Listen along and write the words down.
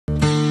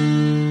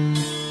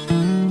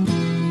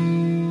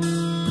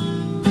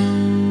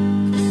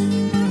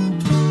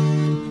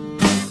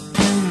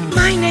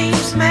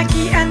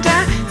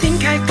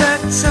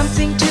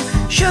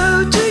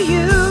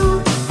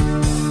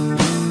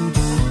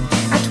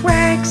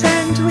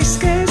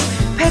Whiskers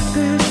Pet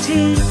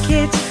Boutique,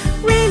 it's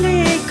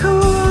really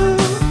cool.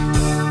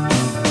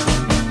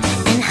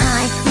 And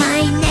hi,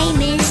 my name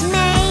is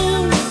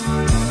May,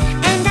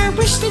 and I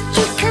wish that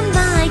you'd come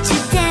by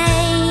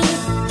today.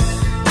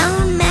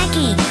 Oh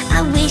Maggie,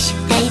 I wish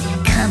they'd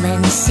come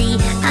and see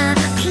our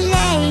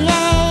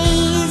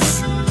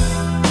place.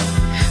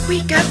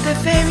 We got the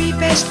very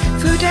best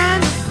food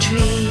and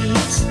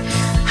treats,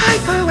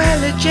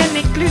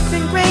 hypoallergenic,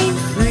 gluten, grain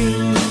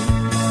free.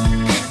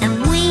 And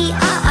we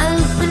are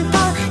open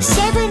for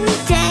 7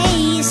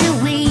 days a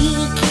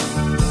week.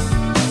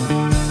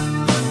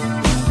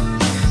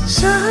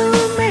 So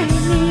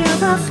many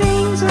of our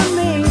things are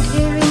made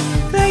here in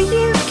the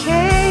UK.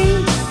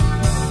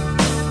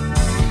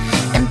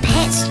 And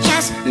pets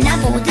just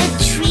love all the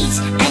treats,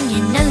 and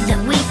you know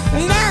that we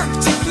love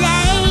to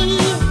play.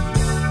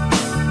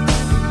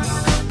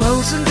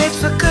 Bowls and beds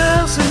for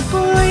girls and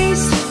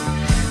boys,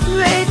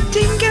 red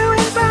dingo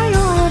and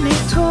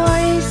bionic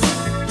toys.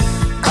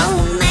 Oh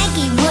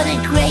Maggie, what a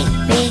great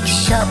big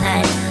shop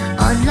and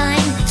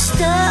online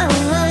store.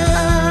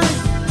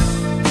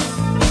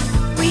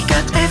 We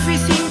got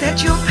everything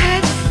that your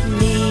pet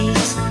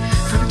needs,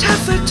 from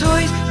tougher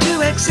toys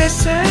to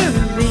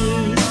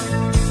accessories.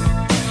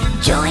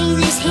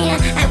 Join us here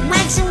at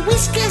Wags and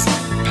Whiskers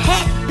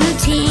Pet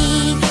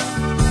Boutique.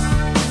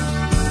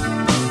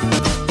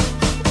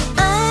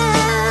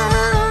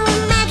 Oh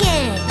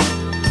Maggie,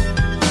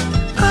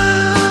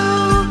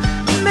 Oh,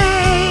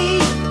 May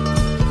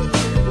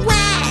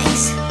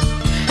Wags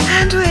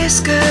and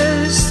Whiskers.